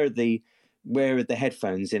 Where are the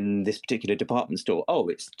headphones in this particular department store? Oh,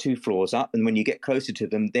 it's 2 floors up. And when you get closer to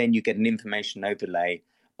them, then you get an information overlay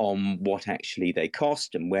on what actually they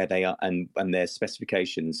cost and where they are, and their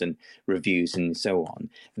specifications and reviews and so on.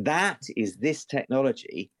 That is this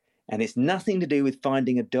technology, and it's nothing to do with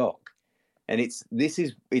finding a dog. And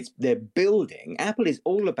they're building. Apple is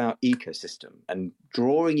all about ecosystem and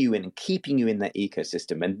drawing you in and keeping you in that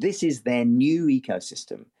ecosystem. And this is their new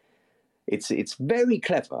ecosystem. It's very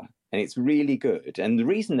clever and it's really good. And the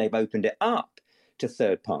reason they've opened it up to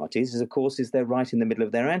third parties is, of course, they're right in the middle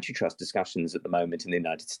of their antitrust discussions at the moment in the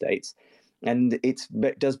United States. And it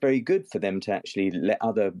does very good for them to actually let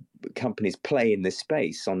other companies play in this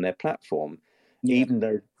space on their platform. Yeah. Even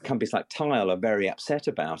though companies like Tile are very upset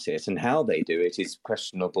about it, and how they do it is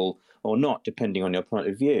questionable or not, depending on your point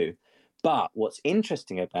of view. But what's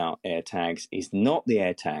interesting about AirTags is not the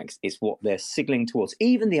AirTags, it's what they're signaling towards.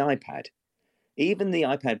 Even the iPad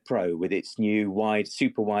Pro with its new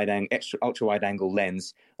ultra wide angle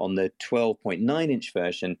lens on the 12.9-inch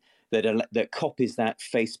version that copies that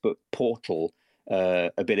Facebook portal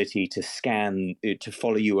ability to scan, to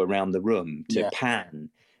follow you around the room, to pan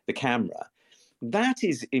the camera. That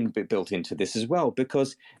is built into this as well,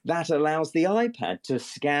 because that allows the iPad to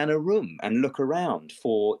scan a room and look around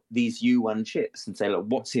for these U1 chips and say, look,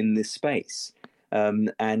 what's in this space? So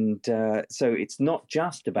it's not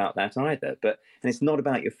just about that either, and it's not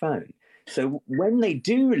about your phone. So when they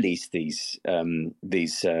do release these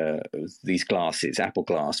glasses, Apple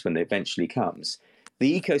Glass, when it eventually comes,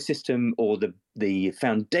 the ecosystem or the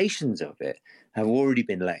foundations of it have already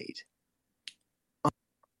been laid.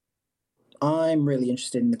 I'm really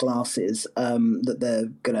interested in the glasses that they're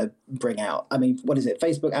going to bring out. I mean, what is it?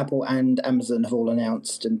 Facebook, Apple, and Amazon have all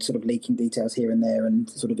announced and sort of leaking details here and there and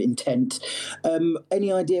sort of intent.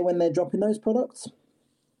 Any idea when they're dropping those products?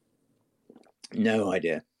 No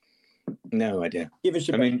idea. Give us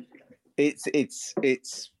your. I mean, it's.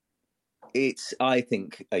 I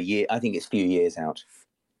think a year. I think it's a few years out,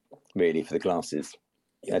 really, for the glasses.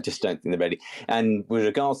 Yeah. I just don't think they're ready. And with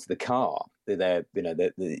regards to the car,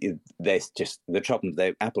 there's just the trouble.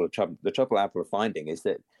 The trouble Apple are finding is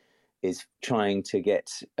trying to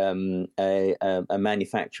get a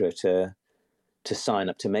manufacturer to sign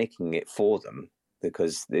up to making it for them,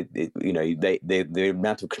 because the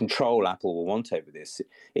amount of control Apple will want over this,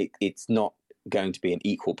 it's not going to be an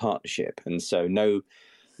equal partnership, and so no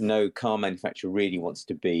car manufacturer really wants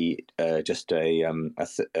to be just a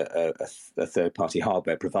third-party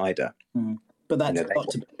hardware provider. Mm. But that's got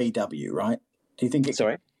to be VW, right? Do you think it's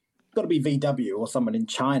got to be VW or someone in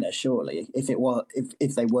China, surely, if they were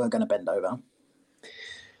going to bend over?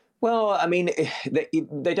 Well, I mean,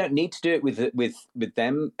 they don't need to do it with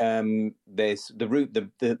them. There's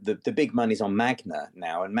the big money's on Magna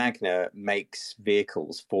now, and Magna makes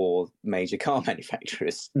vehicles for major car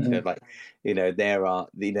manufacturers. Mm-hmm. There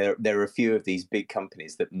are a few of these big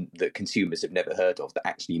companies that consumers have never heard of that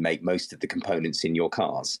actually make most of the components in your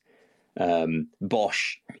cars.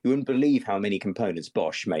 Bosch, you wouldn't believe how many components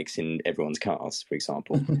Bosch makes in everyone's cars, for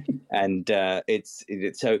example. And it's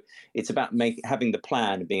about having the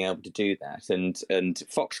plan and being able to do that. And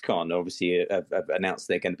Foxconn obviously have announced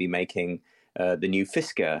they're going to be making the new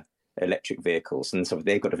Fisker electric vehicles, and so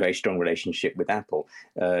they've got a very strong relationship with Apple.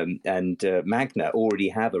 And Magna already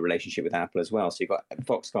have a relationship with Apple as well. So you've got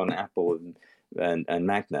Foxconn, Apple, and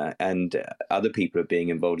Magna, and other people are being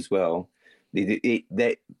involved as well.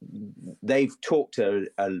 they've talked to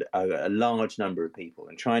a large number of people,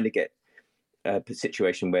 and trying to get a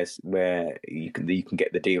situation where you can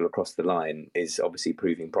get the deal across the line is obviously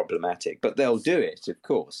proving problematic. But they'll do it, of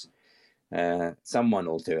course. Someone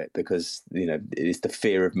will do it, because it's the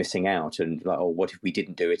fear of missing out, and like, oh, what if we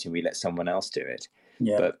didn't do it and we let someone else do it?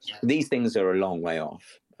 Yeah. But these things are a long way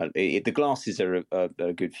off. The glasses are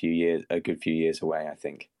a good few years away, I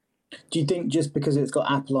think. Do you think just because it's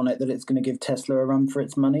got Apple on it that it's going to give Tesla a run for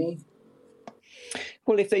its money?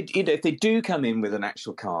 Well, if they do come in with an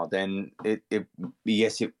actual car, then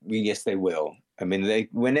yes, they will. I mean,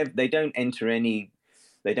 they don't enter any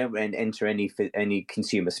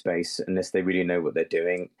consumer space unless they really know what they're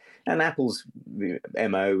doing. And Apple's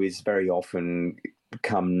MO is very often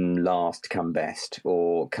come last, come best,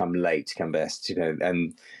 or come late, come best.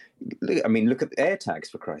 And look at the AirTags,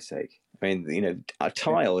 for Christ's sake. I mean, a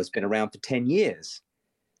Tile has been around for 10 years.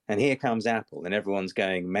 And here comes Apple, and everyone's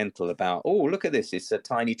going mental about, oh, look at this, it's a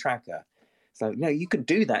tiny tracker. It's like, no, you could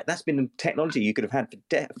do that. That's been technology you could have had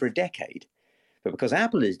for a decade. But because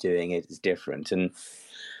Apple is doing it, it's different. And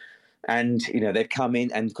they've come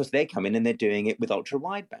in, and because they come in and they're doing it with ultra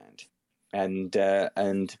wideband. And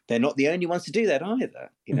they're not the only ones to do that either.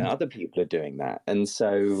 Other people are doing that. And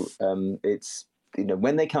so it's,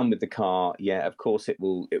 when they come with the car, yeah, of course it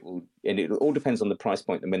will, and it all depends on the price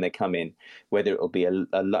point and when they come in, whether it will be a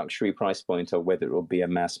luxury price point or whether it will be a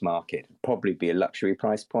mass market. Probably be a luxury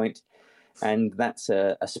price point, and that's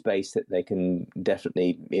a space that they can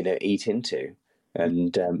definitely eat into.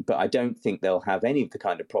 And but I don't think they'll have any of the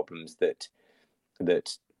kind of problems that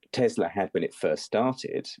Tesla had when it first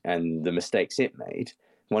started, and the mistakes it made.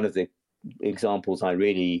 One of the examples I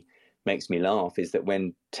really makes me laugh is that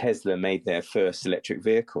when Tesla made their first electric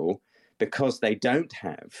vehicle, because they don't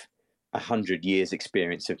have 100 years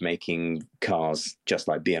experience of making cars just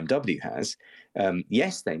like BMW has,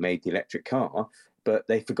 yes, they made the electric car, but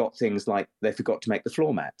they forgot things like they forgot to make the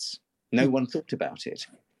floor mats. No one thought about it,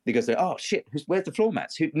 because they're, oh shit, where's the floor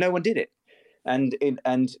mats? No one did it. And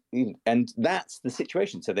that's the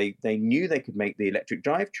situation. So they knew they could make the electric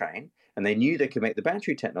drivetrain, and they knew they could make the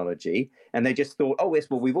battery technology, and they just thought, oh yes,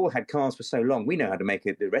 well, we've all had cars for so long, we know how to make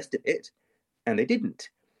the rest of it. And they didn't.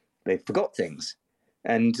 They forgot things.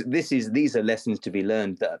 And these are lessons to be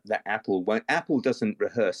learned that Apple won't. Apple doesn't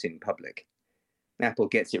rehearse in public. Apple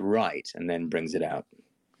gets it right and then brings it out.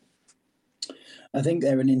 I think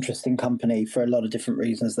they're an interesting company for a lot of different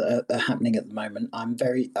reasons that are happening at the moment. I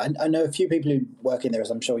know a few people who work in there,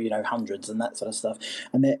 as I'm sure you know, hundreds and that sort of stuff,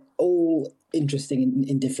 and they're all interesting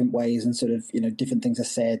in different ways, and sort of different things are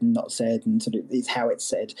said and not said, and sort of it's how it's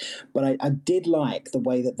said. But I did like the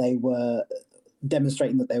way that they were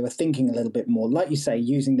demonstrating that they were thinking a little bit more, like you say,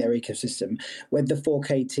 using their ecosystem with the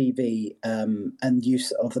 4K TV and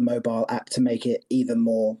use of the mobile app to make it even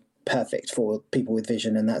more perfect for people with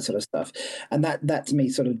vision and that sort of stuff. And that to me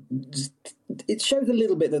sort of it shows a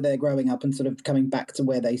little bit that they're growing up and sort of coming back to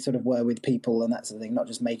where they sort of were with people and that sort of thing, not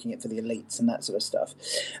just making it for the elites and that sort of stuff.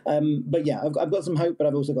 But yeah, I've got some hope, but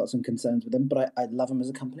I've also got some concerns with them, but I love them as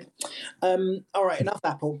a company. All right, enough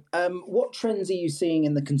Apple. What trends are you seeing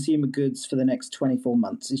in the consumer goods for the next 24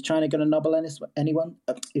 months? Is China going to nobble anyone?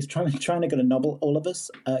 Is China going to nobble all of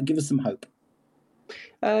us? Give us some hope.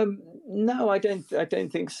 No, I don't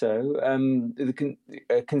think so.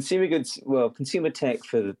 Consumer goods, consumer tech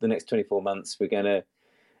for the next 24 months,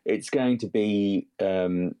 it's going to be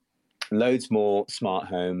loads more smart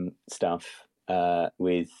home stuff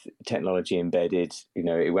with technology embedded.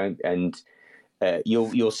 It won't, and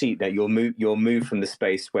you'll see that you'll move from the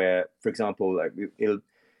space where, for example,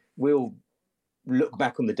 we'll look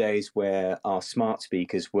back on the days where our smart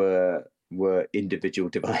speakers were individual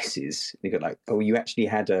devices. You go like, oh, you actually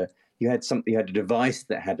had a device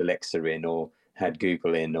that had Alexa in, or had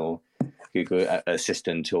Google in, or Google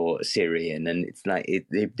Assistant, or Siri in, and it's like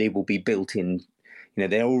they will be built in.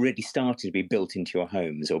 They're already started to be built into your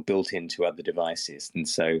homes or built into other devices, and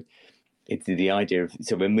so it's the idea of.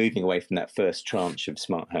 So we're moving away from that first tranche of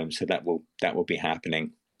smart homes. So that will be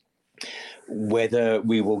happening. Whether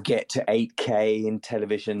we will get to 8K in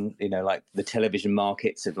television, like the television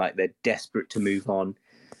markets they're desperate to move on.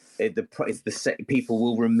 People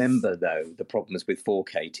will remember though the problems with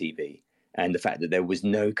 4K TV and the fact that there was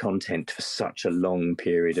no content for such a long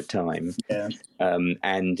period of time. Yeah.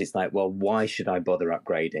 And it's like, well, why should I bother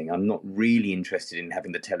upgrading? I'm not really interested in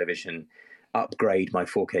having the television upgrade my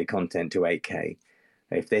 4K content to 8K.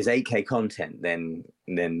 If there's 8K content, then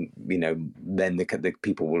the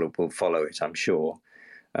people will follow it, I'm sure.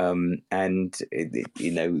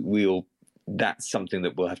 That's something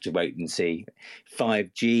that we'll have to wait and see.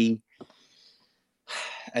 5G,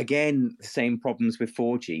 again, the same problems with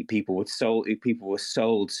 4G. People were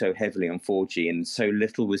sold so heavily on 4G, and so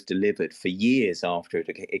little was delivered for years after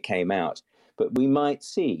it came out. But we might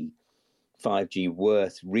see 5G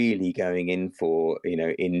worth really going in for,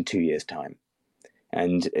 in 2 years' time,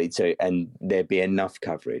 and there'd be enough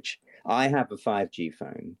coverage. I have a 5G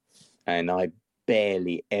phone, and I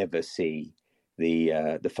barely ever see the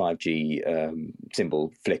 5G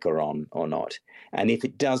symbol flicker on or not. And if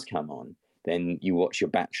it does come on, then you watch your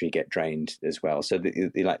battery get drained as well. So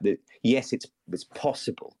yes, it's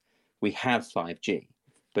possible. We have 5G,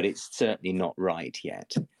 but it's certainly not right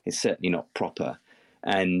yet. It's certainly not proper.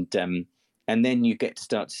 And then you get to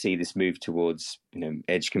start to see this move towards,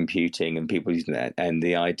 edge computing and people using that, and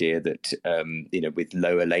the idea that, with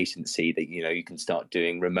lower latency, that, you can start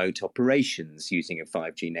doing remote operations using a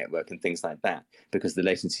 5G network and things like that, because the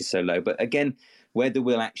latency is so low. But again, whether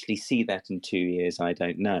we'll actually see that in 2 years, I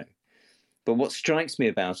don't know. But what strikes me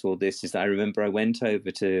about all this is that I remember I went over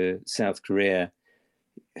to South Korea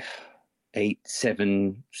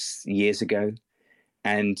 7 years ago,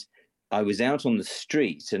 and I was out on the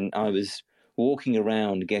street and I was walking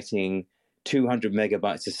around getting 200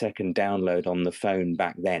 megabytes a second download on the phone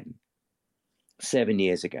back then, 7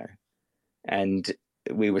 years ago. And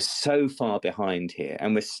we were so far behind here,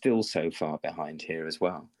 and we're still so far behind here as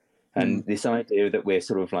well. And this idea that we're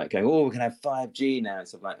sort of like going, oh, we're going to have 5G now.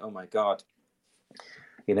 It's sort of like, oh my God,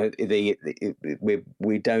 we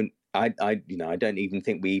don't. I don't even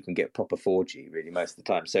think we even get proper 4G really most of the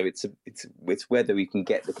time. So it's whether we can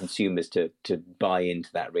get the consumers to buy into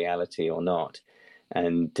that reality or not.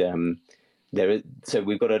 And so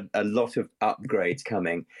we've got a lot of upgrades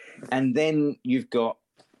coming, and then you've got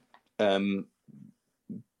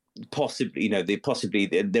possibly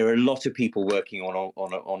there are a lot of people working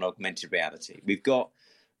on augmented reality. We've got.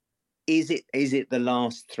 Is it the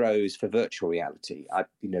last throes for virtual reality?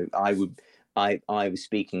 I was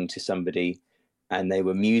speaking to somebody, and they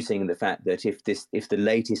were musing the fact that if the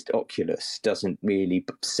latest Oculus doesn't really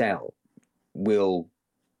sell, will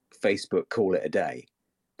Facebook call it a day?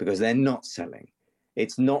 Because they're not selling.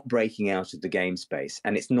 It's not breaking out of the game space,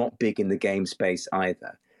 and it's not big in the game space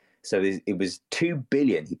either. So it was $2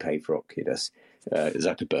 billion he paid for Oculus,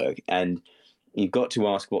 Zuckerberg, and you've got to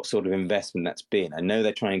ask what sort of investment that's been. I know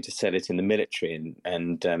they're trying to sell it in the military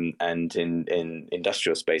and in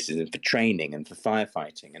industrial spaces and for training and for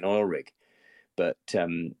firefighting and oil rig, but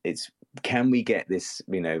can we get this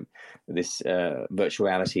this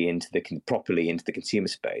virtuality properly into the consumer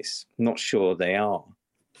space? Not sure they are.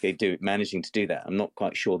 Managing to do that. I'm not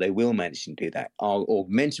quite sure they will manage to do that.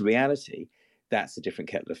 Augmented reality, that's a different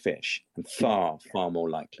kettle of fish, and far more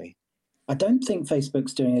likely. I don't think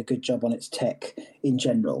Facebook's doing a good job on its tech in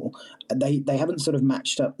general. They haven't sort of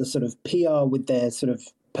matched up the sort of PR with their sort of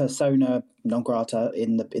persona non grata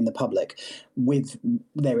in the public with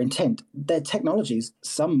their intent. Their technology's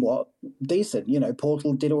somewhat decent.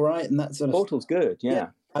 Portal did all right and that sort of Portal's good,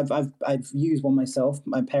 yeah. I've used one myself.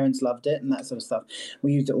 My parents loved it and that sort of stuff.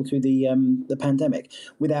 We used it all through the pandemic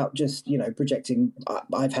without just projecting.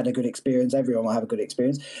 I've had a good experience. Everyone will have a good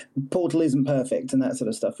experience. Portal isn't perfect and that sort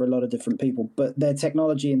of stuff for a lot of different people, but their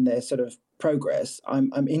technology and their sort of progress,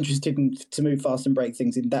 I'm interested to move fast and break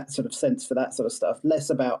things in that sort of sense for that sort of stuff. Less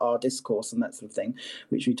about our discourse and that sort of thing,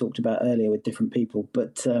 which we talked about earlier with different people.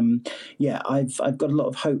 But I've got a lot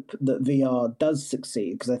of hope that VR does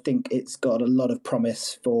succeed, because I think it's got a lot of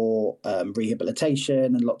promise for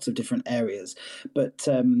rehabilitation and lots of different areas. But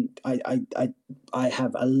I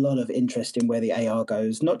have a lot of interest in where the AR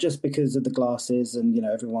goes, not just because of the glasses and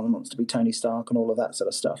everyone wants to be Tony Stark and all of that sort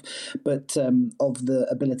of stuff, but of the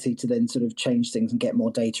ability to then sort of change things and get more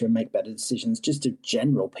data and make better decisions just to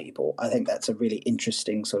general people. I think that's a really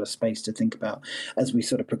interesting sort of space to think about as we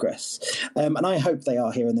sort of progress. And I hope they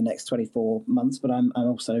are here in the next 24 months, but I'm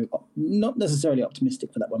also not necessarily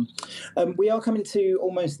optimistic for that one. We are coming to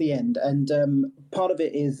almost the end, and part of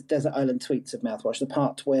it is Desert Island Tweets of Mouthwash, the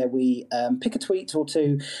part where we pick a tweet or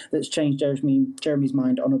two that's changed Jeremy's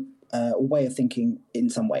mind on a way of thinking in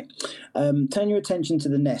some way. Turn your attention to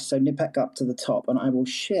the Nest, so nip back up to the top, and I will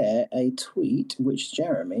share a tweet which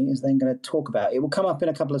Jeremy is then going to talk about. It will come up in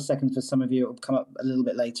a couple of seconds for some of you. It will come up a little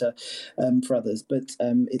bit later for others, but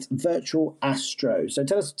it's Virtual Astro. So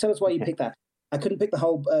tell us why you picked that. I couldn't pick the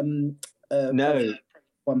whole... No.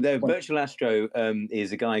 Virtual Astro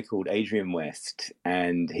is a guy called Adrian West,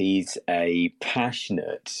 and he's a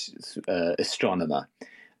passionate astronomer.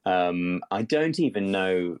 I don't even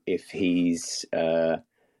know if he's a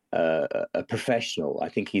professional. I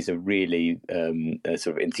think he's a really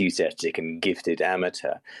sort of enthusiastic and gifted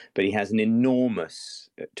amateur, but he has an enormous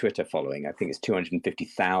Twitter following. I think it's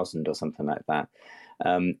 250,000 or something like that.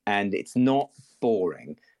 And it's not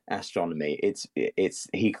boring astronomy.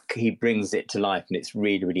 He brings it to life, and it's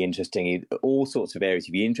really, really interesting. All sorts of areas.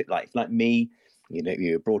 If you're interested, like me,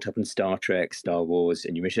 you're brought up in Star Trek, Star Wars,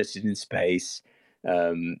 and you're interested in space.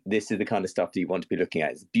 This is the kind of stuff that you want to be looking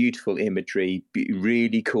at. It's beautiful imagery,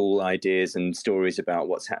 really cool ideas and stories about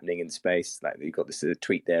what's happening in space. Like you've got this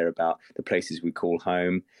tweet there about the places we call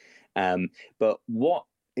home. But what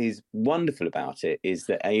is wonderful about it is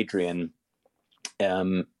that Adrian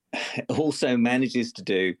also manages to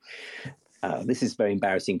do, this is very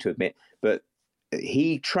embarrassing to admit, but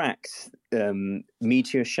he tracks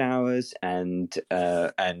meteor showers and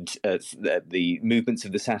the movements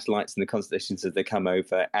of the satellites and the constellations as they come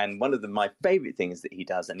over. And one of my favorite things that he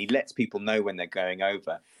does, and he lets people know when they're going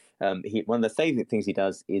over, one of the favorite things he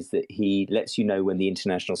does is that he lets you know when the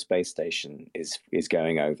International Space Station is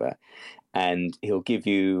going over. And he'll give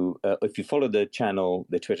you, if you follow the channel,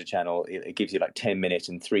 the Twitter channel, it gives you like 10-minute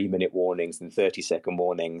and 3-minute warnings and 30-second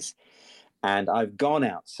warnings. And I've gone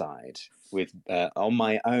outside with on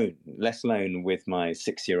my own, let alone with my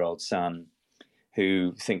 6-year-old son,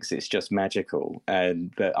 who thinks it's just magical.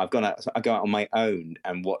 But I go out on my own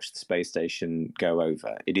and watch the space station go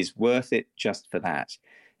over. It is worth it just for that.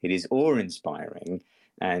 It is awe-inspiring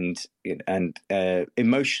and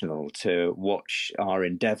emotional to watch our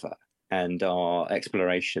endeavour and our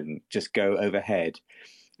exploration just go overhead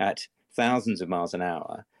at thousands of miles an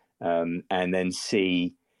hour, and then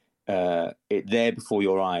see it there before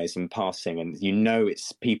your eyes and passing, and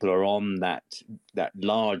it's people are on that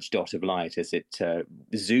large dot of light as it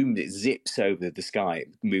zips over the sky. It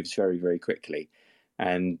moves very, very quickly,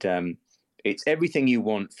 and it's everything you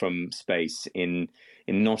want from space in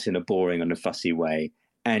not in a boring and a fussy way,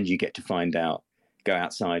 and you get to go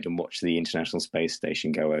outside and watch the International Space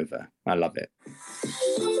Station go over. I love it.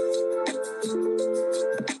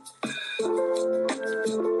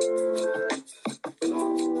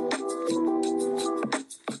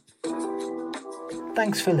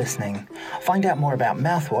 Thanks for listening. Find out more about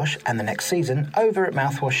Mouthwash and the next season over at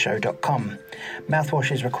mouthwashshow.com.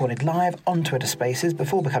 Mouthwash is recorded live on Twitter Spaces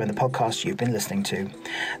before becoming the podcast you've been listening to.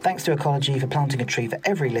 Thanks to Ecology for planting a tree for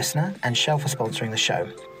every listener and Shell for sponsoring the show.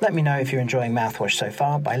 Let me know if you're enjoying Mouthwash so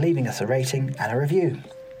far by leaving us a rating and a review.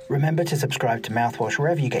 Remember to subscribe to Mouthwash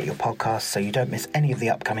wherever you get your podcasts so you don't miss any of the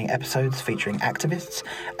upcoming episodes featuring activists,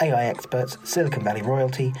 AI experts, Silicon Valley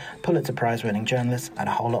royalty, Pulitzer Prize-winning journalists, and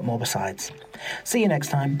a whole lot more besides. See you next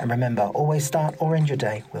time, and remember, always start or end your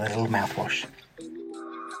day with a little mouthwash.